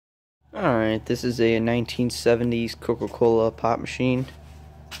Alright, this is a 1970s Coca-Cola pop machine.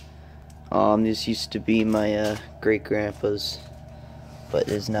 This used to be my great-grandpa's, but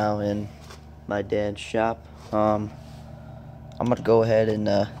is now in my dad's shop. I'm gonna go ahead and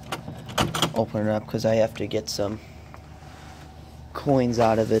open it up because I have to get some coins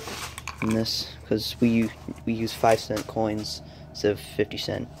out of it in this, because we use 5-cent coins instead of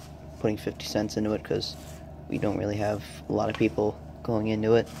 50-cent, putting 50 cents into it because we don't really have a lot of people going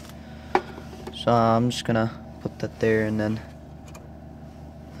into it. So I'm just gonna put that there and then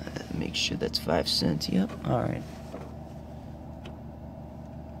make sure that's 5 cents. Yep. Alright.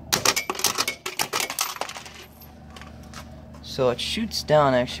 So it shoots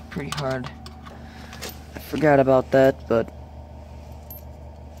down actually pretty hard. I forgot about that, but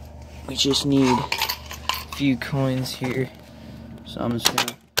we just need a few coins here. So I'm just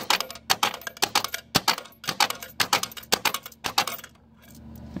gonna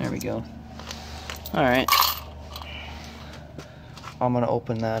there we go. Alright. I'm gonna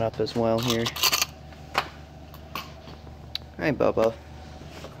open that up as well here. Hey, Bubba.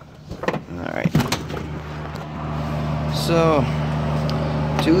 Alright. So,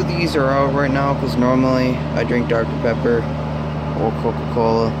 2 of these are out right now because normally I drink Dr. Pepper or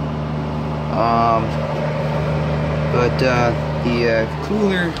Coca-Cola. But the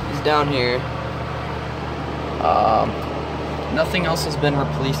cooler is down here. Nothing else has been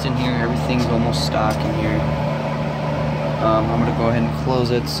replaced in here. Everything's almost stock in here. I'm gonna go ahead and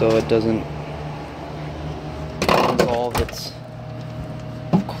close it so it doesn't involve its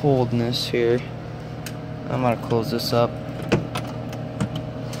coldness here. I'm gonna close this up.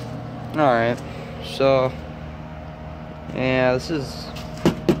 Alright, so yeah, this is,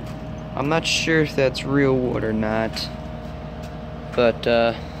 I'm not sure if that's real wood or not, but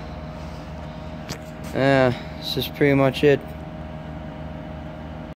yeah, this is pretty much it